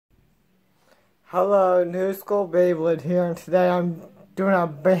Hello, New School Beyblade here, and today I'm doing a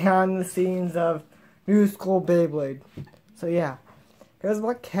behind the scenes of New School Beyblade. So yeah, here's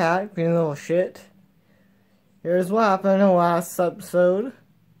my cat being a little shit. Here's what happened in the last episode.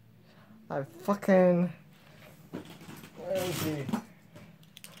 I fucking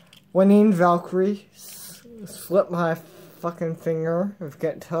winning Valkyrie slipped my fucking finger, if you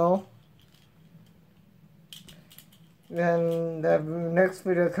can't tell. Then the next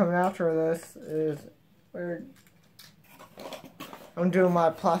video coming after this is where I'm doing my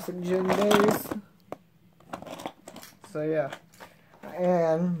plastic gym days. So yeah,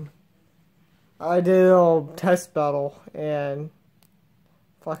 and I did a little test battle and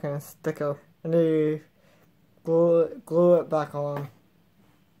fucking sticker, and they glue it back on.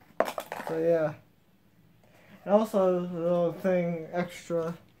 So yeah, and also the little thing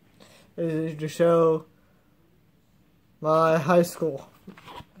extra is to show my high school.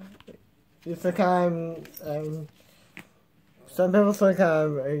 You think I'm some people think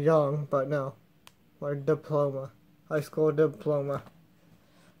I'm young, but no. My diploma. High school diploma.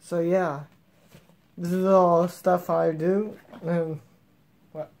 So yeah. This is all stuff I do. And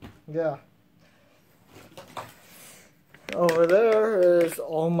what? Yeah. Over there is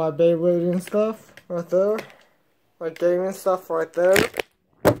all my Beyblade stuff. Right there. My gaming stuff right there.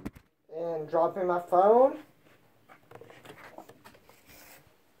 And dropping my phone.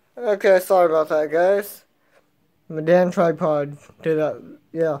 Okay, sorry about that, guys. My damn tripod did that.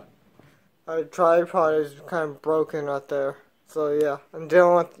 Yeah, my tripod is kind of broken right there. So yeah, I'm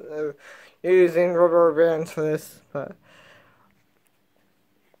dealing with using rubber bands for this. But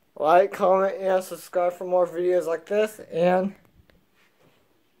like, comment, and subscribe for more videos like this. And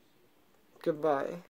goodbye.